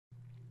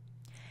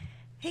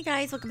Hey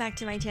guys, welcome back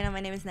to my channel. My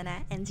name is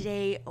Nenna, and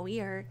today we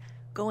are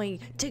going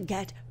to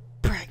get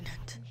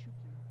pregnant,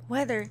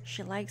 whether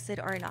she likes it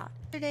or not.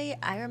 Today,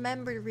 I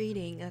remembered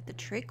reading that the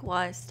trick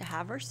was to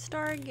have her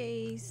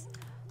stargaze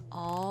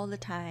all the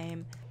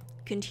time,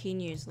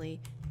 continuously,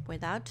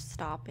 without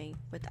stopping,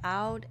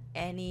 without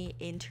any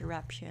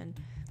interruption.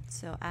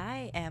 So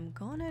I am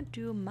gonna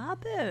do my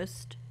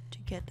best to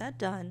get that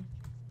done.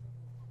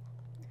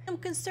 What I'm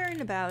concerned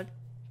about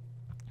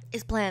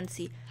is Plan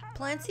C.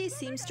 Plan C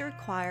seems to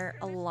require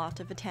a lot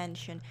of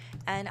attention,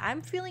 and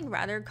I'm feeling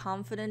rather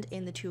confident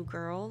in the two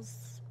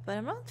girls, but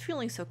I'm not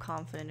feeling so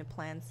confident in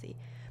Plan C.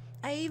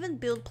 I even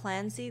built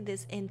Plan C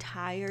this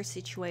entire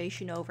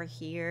situation over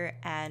here,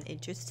 and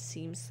it just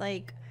seems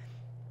like,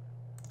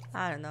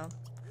 I don't know,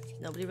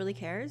 nobody really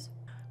cares.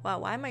 Wow,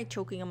 why am I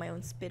choking on my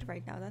own spit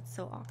right now? That's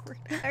so awkward.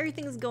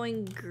 Everything's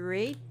going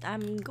great.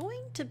 I'm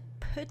going to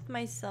put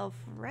myself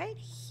right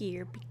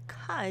here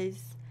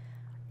because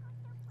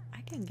I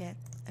can get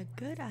a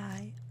good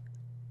eye.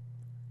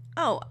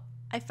 Oh,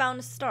 I found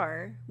a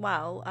star.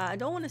 Wow, I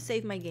don't want to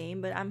save my game,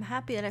 but I'm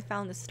happy that I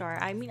found the star.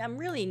 I mean, I'm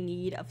really in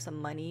need of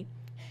some money.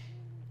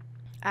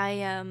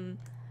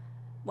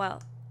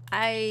 Well,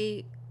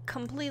 I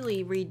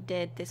completely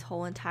redid this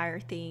whole entire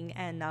thing,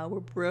 and now we're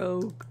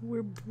broke.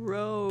 We're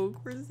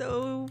broke. We're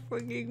so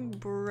freaking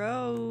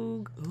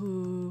broke.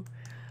 Ooh.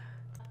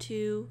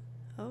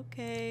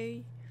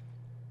 Okay.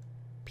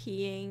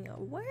 Peeing.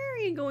 Where are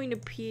you going to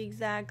pee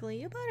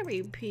exactly? You better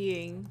be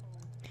peeing.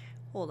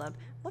 Hold up.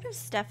 What if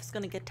Steph's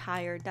gonna get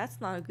tired?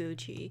 That's not a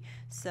Gucci.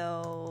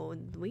 So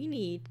we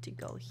need to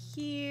go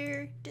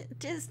here.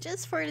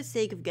 Just for the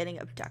sake of getting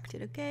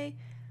abducted, okay?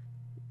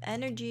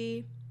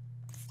 Energy.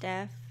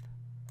 Steph.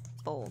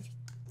 Full.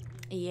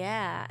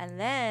 Yeah, and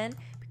then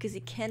because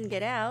he can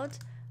get out,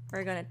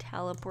 we're gonna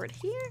teleport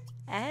here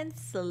and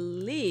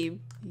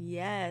sleep.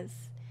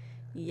 Yes.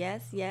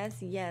 Yes.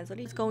 What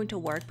is going to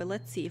work, but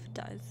let's see if it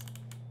does.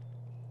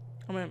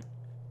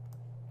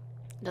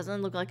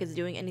 Doesn't look like it's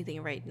doing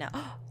anything right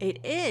now.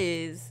 It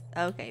is.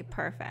 Okay,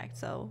 perfect.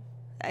 So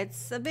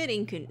it's a bit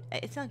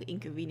it's not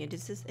inconvenient.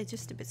 It's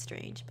just a bit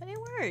strange, but it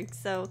works.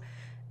 So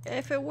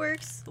if it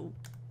works,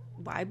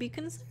 why be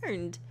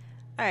concerned?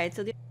 All right.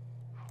 So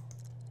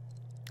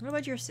what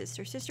about your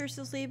sister? Sister's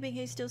still sleeping.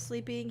 He's still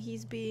sleeping.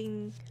 He's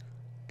being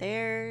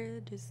there,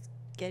 just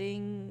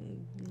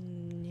getting.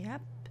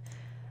 Yep.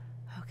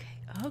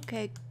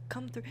 Okay,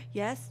 come through.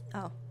 Yes.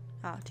 Oh,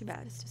 too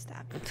bad. It's just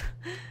that.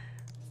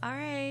 All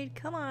right,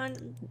 come on.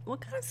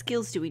 What kind of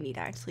skills do we need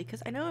actually?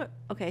 Because I know.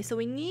 Okay, so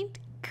we need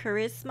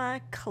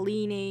charisma,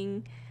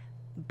 cleaning,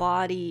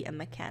 body, and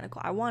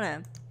mechanical. I want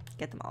to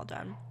get them all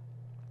done.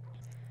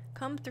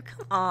 Come through.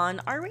 Come on.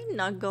 Are we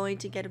not going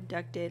to get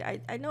abducted?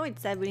 I know it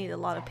said we need a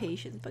lot of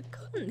patience, but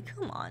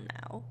come on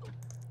now.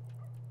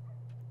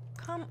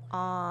 Come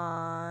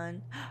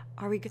on.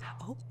 Are we good?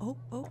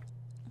 Oh.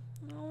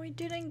 No, we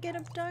didn't get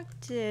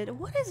abducted.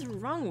 What is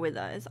wrong with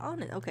us?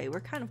 Okay,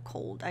 we're kind of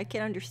cold. I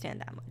can't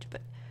understand that much,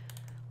 but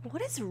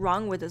what is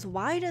wrong with us?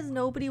 Why does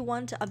nobody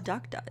want to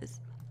abduct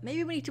us?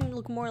 Maybe we need to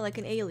look more like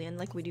an alien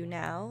like we do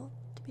now.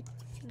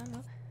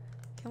 No.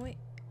 Can we?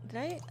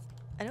 I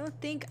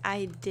don't think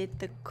I did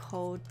the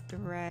code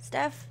right.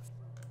 Steph,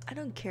 I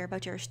don't care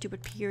about your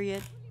stupid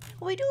period.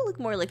 Well, we do look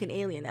more like an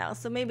alien now,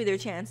 so maybe their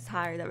chance is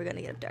higher that we're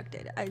gonna get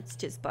abducted. It's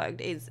just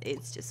bugged.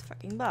 It's just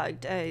fucking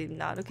bugged. I'm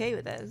not okay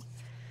with this.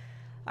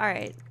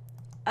 Alright,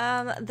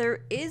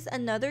 there is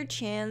another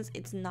chance.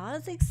 It's not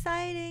as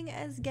exciting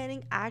as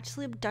getting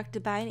actually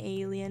abducted by an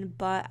alien,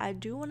 but I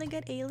do want to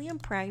get alien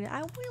pregnant. I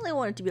really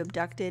wanted to be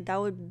abducted.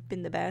 That would have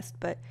been the best,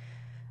 but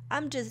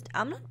I'm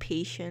not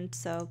patient,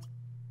 so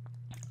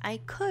I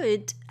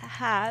could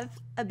have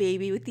a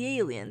baby with the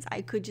aliens.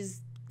 I could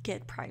just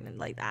get pregnant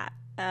like that.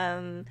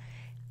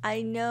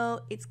 I know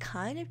it's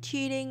kind of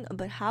cheating,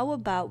 but how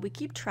about we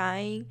keep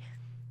trying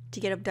to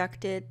get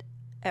abducted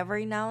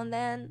every now and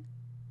then?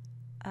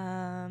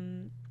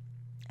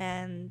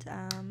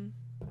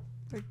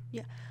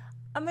 Yeah,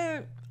 I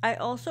mean, I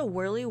also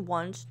really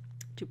want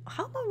to.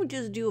 How about we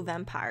just do a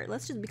vampire?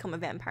 Let's just become a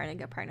vampire and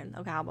get pregnant.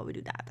 Okay, how about we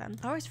do that then?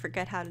 I always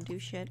forget how to do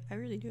shit. I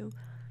really do.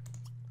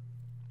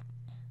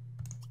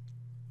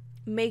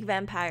 Make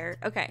vampire.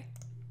 Okay.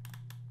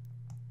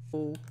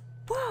 Oh.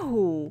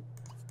 Whoa!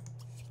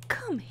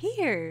 Come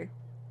here.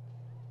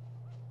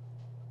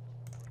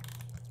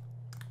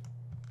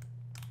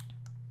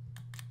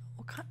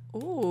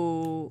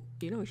 Oh,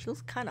 you know, she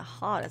looks kind of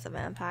hot as a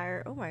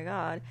vampire. Oh my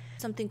god.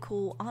 Something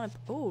cool on a.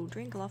 Oh,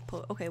 drink love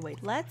pot. Okay, wait.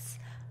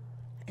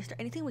 Is there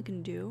anything we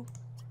can do?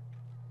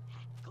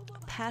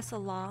 Pass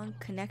along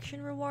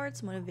connection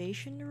rewards,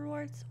 motivation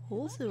rewards.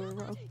 Also,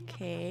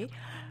 okay.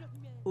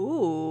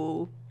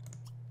 Ooh.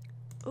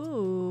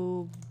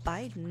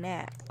 Bite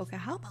neck. Okay,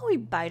 how about we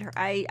bite her?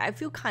 I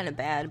feel kind of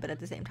bad, but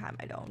at the same time,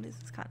 I don't.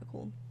 This is kind of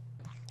cool.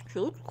 She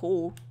looks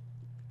cool.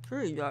 She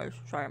really does.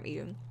 Sorry, I'm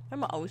eating.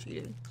 I'm always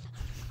eating.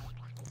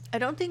 I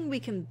don't think we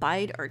can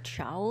bite our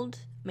child.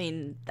 I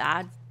mean,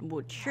 that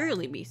would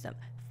surely be some.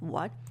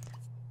 What?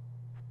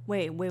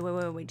 Wait.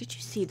 Did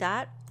you see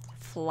that?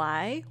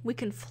 fly. We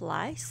can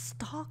fly.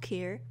 Stalk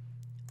here.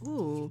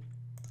 Ooh.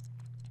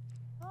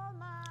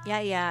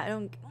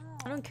 Yeah.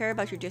 I don't care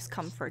about your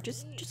discomfort.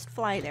 Just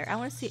fly there. I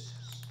want to see.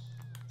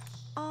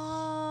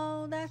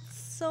 Oh, that's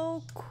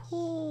so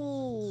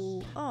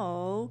cool.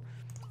 Oh.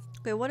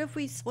 Okay, what if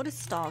what does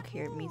stalk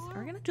here mean? Are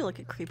we gonna do like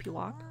a creepy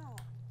walk?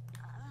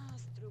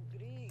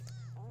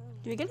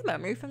 Do we get a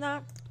memory from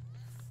that?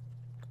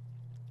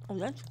 Oh,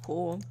 that's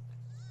cool.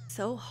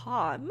 So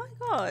hot. My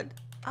god.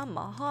 I'm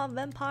a hot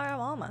vampire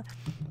mama.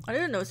 I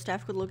didn't know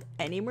Steph could look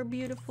any more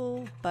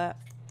beautiful, but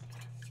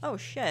oh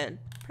shit.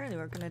 Apparently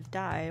we're gonna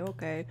die.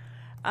 Okay.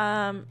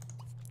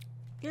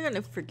 You're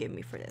gonna forgive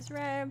me for this,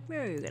 right?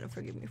 You're gonna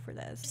forgive me for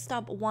this.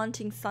 Stop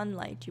wanting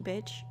sunlight, you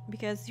bitch.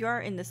 Because you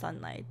are in the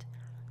sunlight.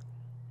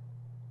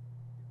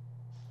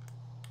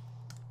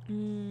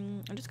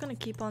 I'm just gonna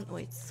keep on.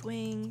 Wait,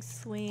 swing.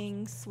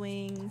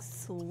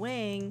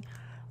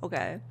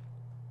 Okay.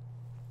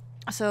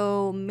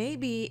 So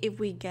maybe if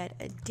we get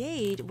a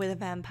date with a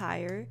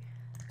vampire,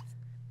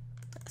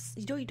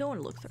 you don't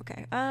want to look through.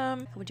 Okay.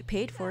 What you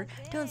paid for?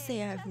 Don't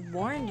say I've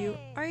warned you.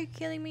 Are you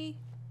kidding me?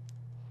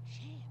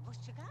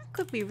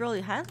 Could be really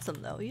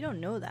handsome though. You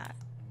don't know that.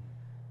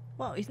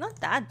 Well, he's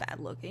not that bad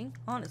looking,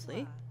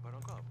 honestly.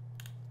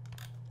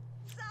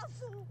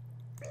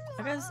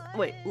 I guess.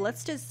 Wait.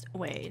 Let's just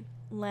wait.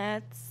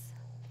 Let's.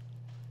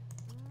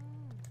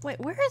 Wait.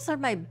 Where is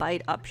my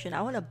bite option?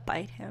 I want to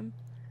bite him.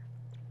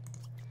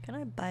 Can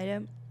I bite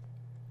him?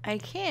 I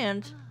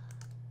can't.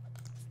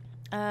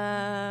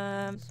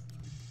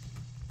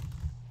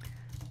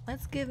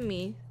 Let's give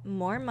me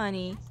more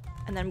money,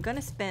 and then I'm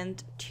gonna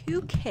spend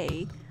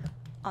 2K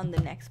on the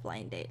next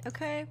blind date.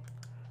 Okay?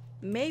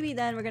 Maybe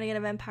then we're gonna get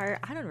a vampire.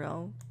 I don't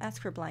know.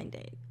 Ask for a blind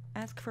date.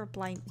 Ask for a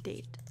blind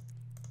date.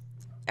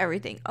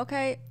 Everything.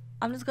 Okay.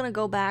 I'm just gonna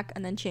go back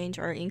and then change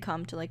our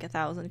income to like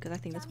 1,000 because I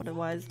think that's what it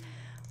was.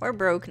 We're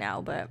broke now,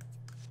 but.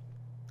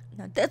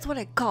 Now that's what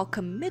I call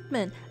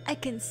commitment. I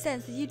can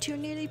sense that you two are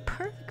nearly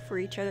perfect for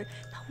each other.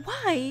 Now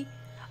why?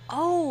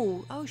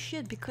 Oh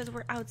shit, because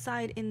we're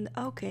outside in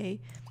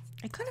okay.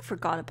 I kind of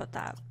forgot about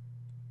that.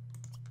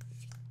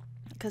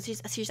 Because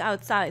she's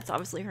outside, so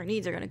obviously her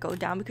needs are gonna go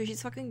down because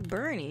she's fucking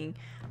burning.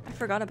 I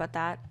forgot about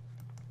that.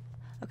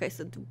 Okay,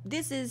 so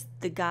this is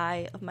the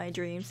guy of my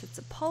dreams. It's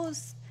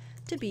supposed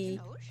to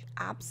be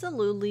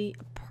absolutely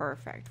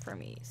perfect for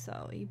me.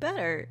 So you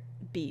better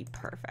be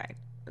perfect.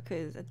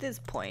 Because at this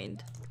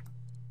point...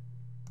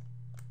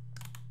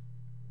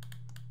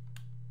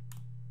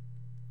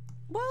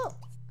 Well,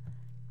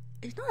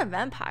 he's not a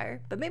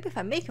vampire, but maybe if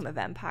I make him a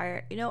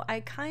vampire, you know,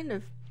 I kind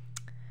of...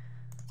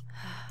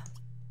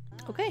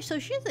 Okay, so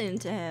she's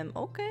into him.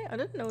 Okay, I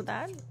didn't know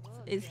that.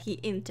 Is he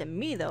into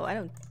me, though? I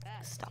don't...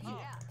 Stop.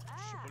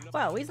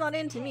 Wow, he's not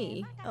into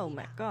me. Oh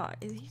my god.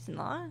 He's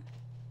not?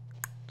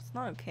 It's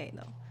not okay,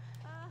 though.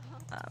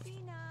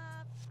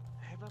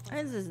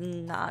 This is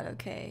not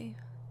okay.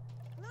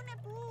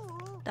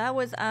 That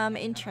was,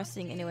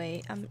 interesting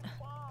anyway.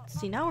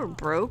 See, now we're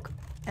broke,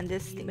 and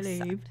this thing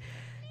sucked.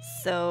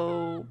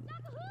 So...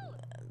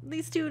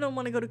 These two don't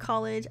want to go to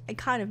college. I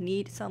kind of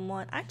need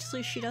someone.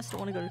 Actually, she doesn't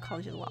want to go to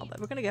college as well, but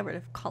we're gonna get rid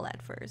of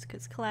Colette first,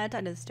 because Colette,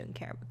 I just don't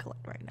care about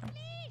Colette right now.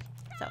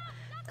 So,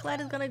 Colette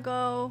is gonna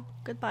go.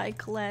 Goodbye,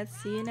 Colette.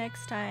 See you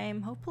next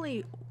time.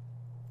 Hopefully...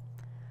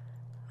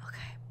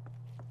 Okay.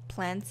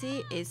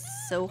 Plancy is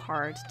so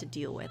hard to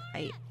deal with.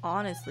 I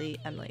honestly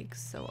am, like,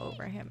 so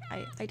over him.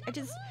 I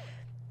just...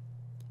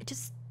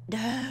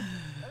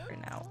 For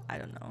now, I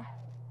don't know.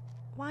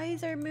 Why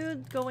is our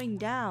mood going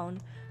down?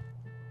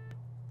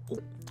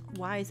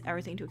 Why is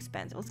everything too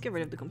expensive? Let's get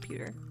rid of the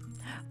computer.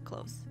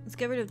 Close. Let's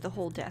get rid of the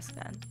whole desk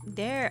then.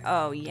 There.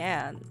 Oh,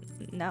 yeah.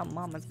 Now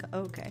mama's got...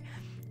 Okay.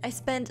 I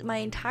spent my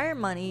entire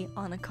money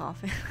on a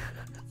coffin.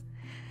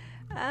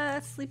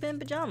 Sleep in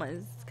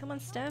pajamas. Come on,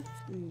 Steph.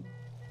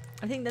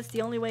 I think that's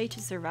the only way to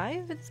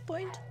survive at this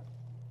point.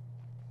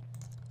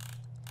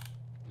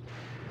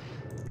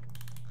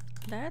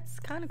 That's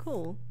kind of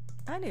cool.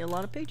 I need a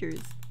lot of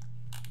pictures.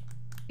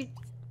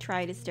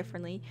 Try this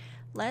differently.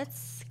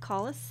 Let's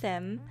call a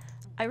sim.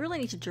 I really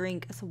need to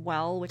drink as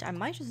well, which I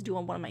might just do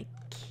on one of my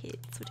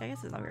kids, which I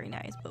guess is not very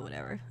nice, but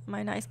whatever. Am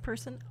I a nice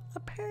person?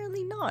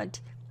 Apparently not.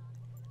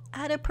 I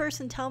had a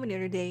person tell me the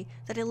other day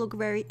that I look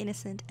very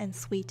innocent and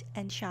sweet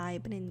and shy,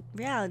 but in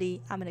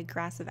reality, I'm an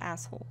aggressive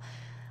asshole.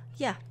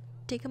 Yeah,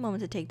 take a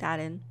moment to take that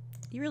in.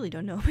 You really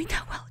don't know me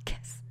that well, I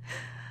guess.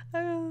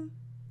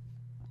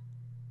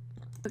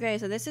 Okay,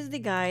 so this is the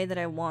guy that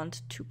I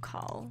want to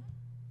call.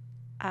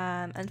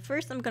 And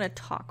first I'm gonna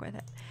talk with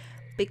him.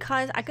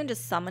 Because I can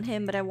just summon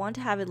him, but I want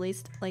to have at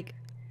least, like,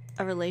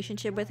 a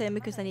relationship with him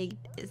because then he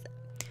is...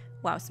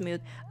 Wow,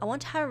 smooth. I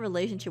want to have a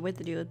relationship with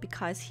the dude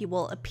because he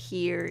will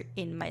appear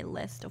in my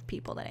list of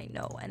people that I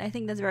know. And I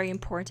think that's very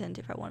important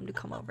if I want him to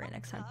come over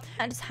next time.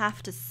 I just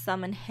have to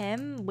summon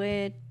him,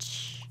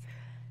 which...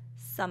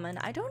 Summon.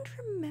 I don't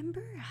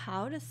remember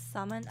how to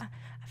summon. I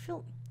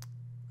feel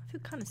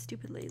kind of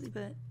stupid lately,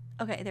 but...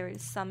 Okay, there it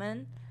is.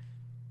 Summon.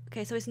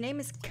 Okay, so his name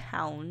is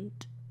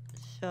Count.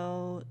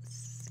 So...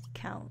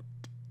 Count.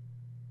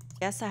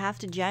 Guess I have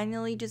to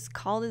genuinely just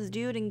call this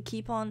dude and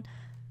keep on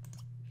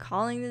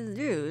calling this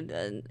dude.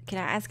 Can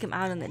I ask him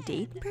out on a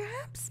date,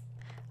 perhaps?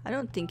 I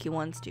don't think he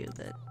wants to,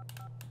 but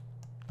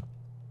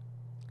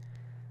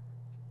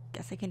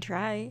guess I can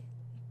try.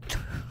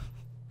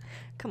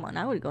 Come on,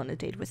 I would go on a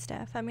date with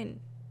Steph. I mean,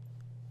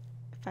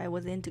 if I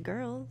was into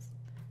girls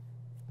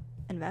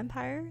and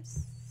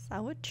vampires, I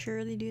would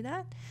surely do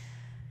that.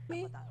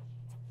 Me?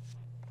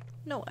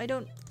 No, I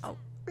don't. Oh,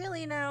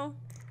 really now?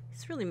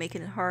 He's really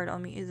making it hard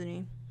on me, isn't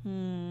he?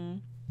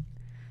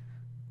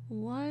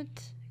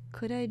 What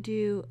could I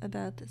do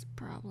about this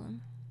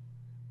problem?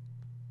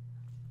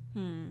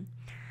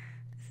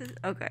 This is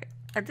okay.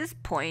 At this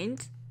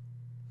point,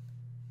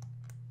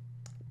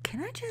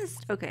 can I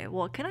just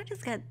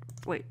get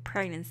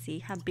pregnancy,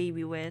 have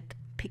baby with,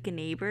 pick a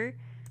neighbor?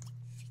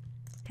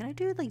 Can I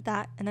do it like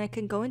that? And then I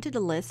can go into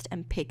the list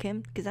and pick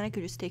him, because then I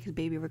could just take his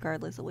baby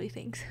regardless of what he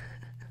thinks.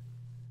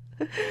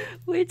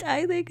 Which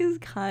I think is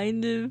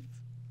kind of,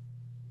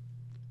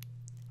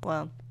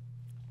 well,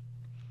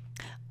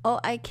 oh,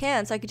 I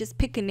can, so I could just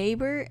pick a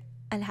neighbor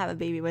and have a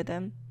baby with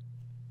him.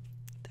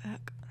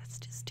 That's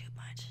just too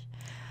much.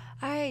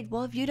 Alright,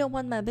 well, if you don't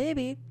want my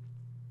baby,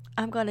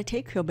 I'm gonna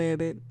take your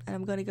baby and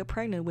I'm gonna get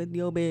pregnant with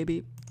your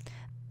baby.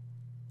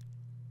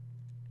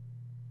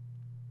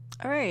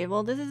 Alright,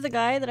 well, this is the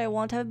guy that I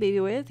want to have a baby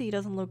with. He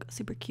doesn't look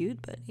super cute,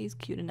 but he's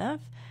cute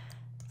enough.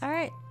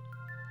 Alright.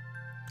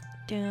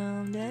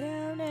 Dum da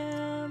dum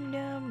dum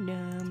dum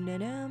dum da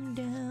dum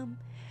dum.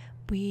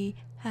 We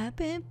have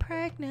been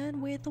pregnant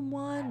with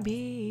one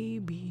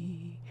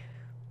baby.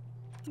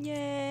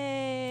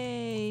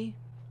 Yay!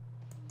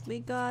 We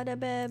got a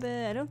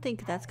baby. I don't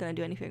think that's gonna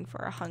do anything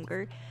for our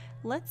hunger.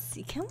 Let's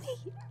see. Can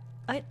we?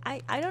 I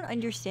don't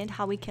understand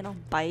how we cannot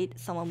bite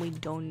someone we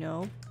don't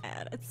know.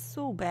 That's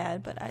so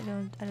bad, but I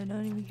don't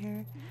even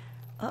care.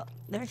 Oh,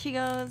 there she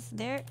goes.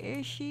 There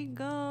she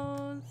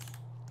goes.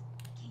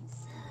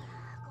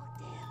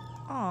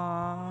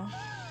 Aww.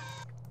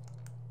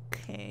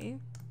 Okay.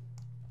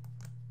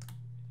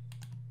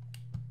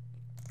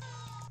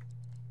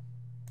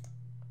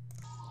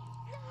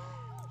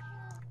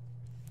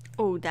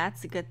 Oh,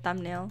 that's a good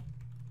thumbnail.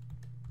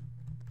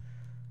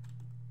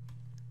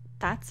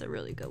 That's a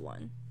really good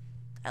one.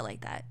 I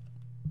like that.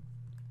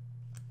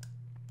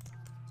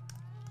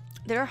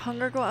 Did her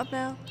hunger go up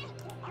now?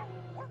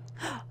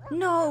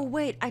 No,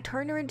 wait, I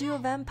turned her into a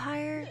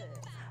vampire?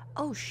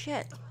 Oh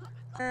shit.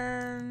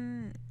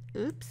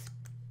 Oops.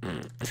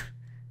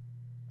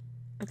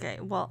 Okay,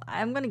 well,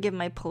 I'm gonna give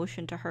my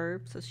potion to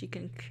her so she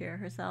can cure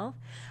herself.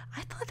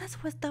 I thought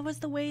that was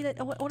the way that.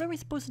 What are we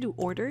supposed to do?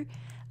 Order?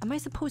 Am I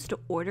supposed to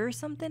order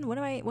something? What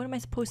am I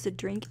supposed to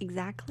drink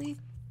exactly?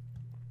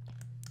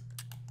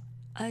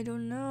 I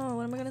don't know.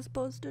 What am I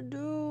supposed to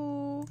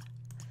do?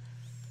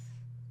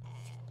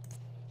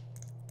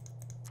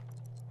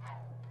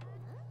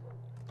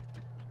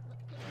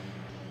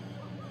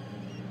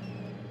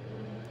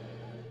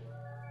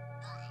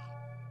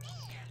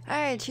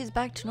 Alright, she's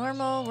back to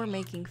normal. We're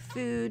making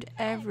food.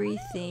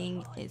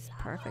 Everything is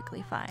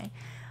perfectly fine.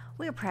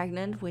 We are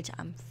pregnant, which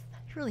I'm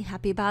really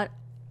happy about.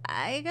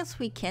 I guess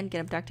we can't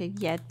get abducted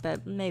yet,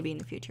 but maybe in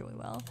the future we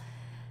will.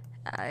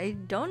 I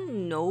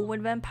don't know what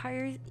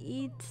vampires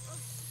eat,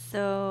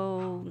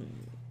 so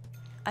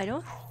I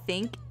don't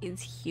think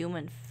it's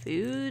human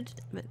food,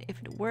 but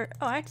if it were,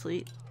 oh,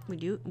 actually we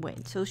do.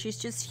 Wait, so she's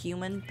just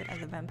human but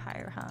as a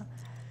vampire, huh?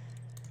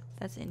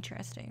 That's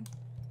interesting.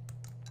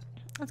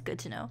 That's good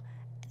to know.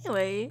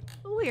 Anyway,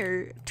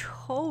 we're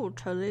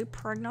totally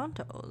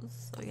pregnantos,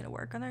 so we're gonna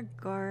work on our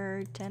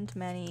guard. 10 to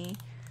many.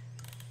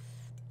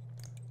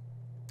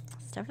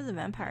 Steph is a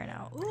vampire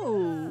now.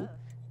 Ooh,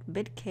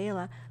 bit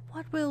Kayla.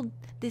 What will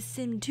this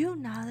sim do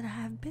now that I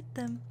have bit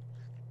them?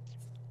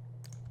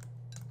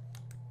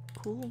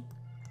 Cool.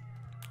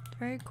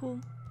 Very cool.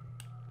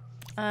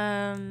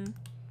 Aw,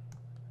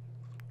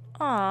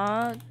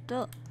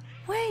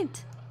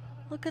 wait!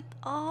 Look at,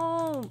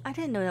 oh, I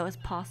didn't know that was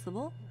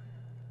possible.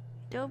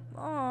 Dope.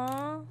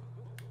 Aw.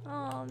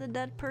 Oh, the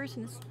dead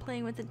person is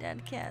playing with the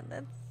dead cat.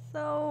 That's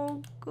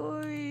so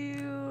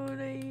cute.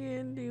 I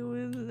can't deal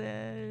with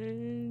that.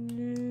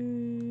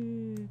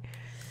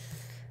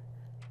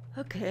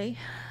 Okay.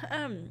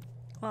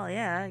 Well,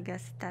 yeah, I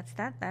guess that's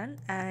that then.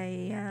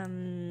 I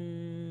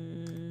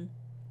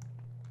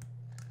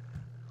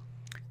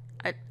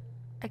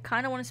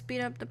kind of want to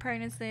speed up the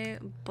pregnancy,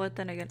 but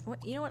then again,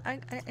 what, you know what? I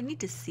need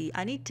to see.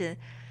 I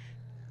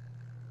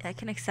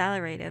can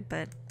accelerate it,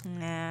 but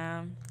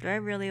nah. Do I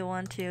really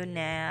want to?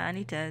 Nah, I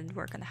need to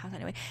work on the house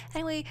anyway.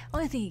 Anyway, I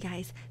want to thank you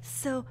guys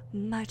so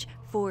much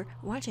for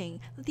watching.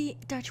 The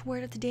Dutch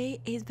word of the day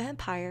is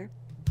vampire.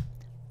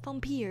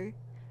 Vampire.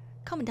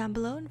 Comment down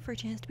below for a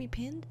chance to be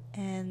pinned.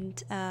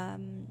 And,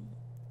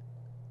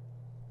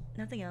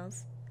 nothing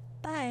else.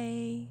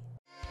 Bye.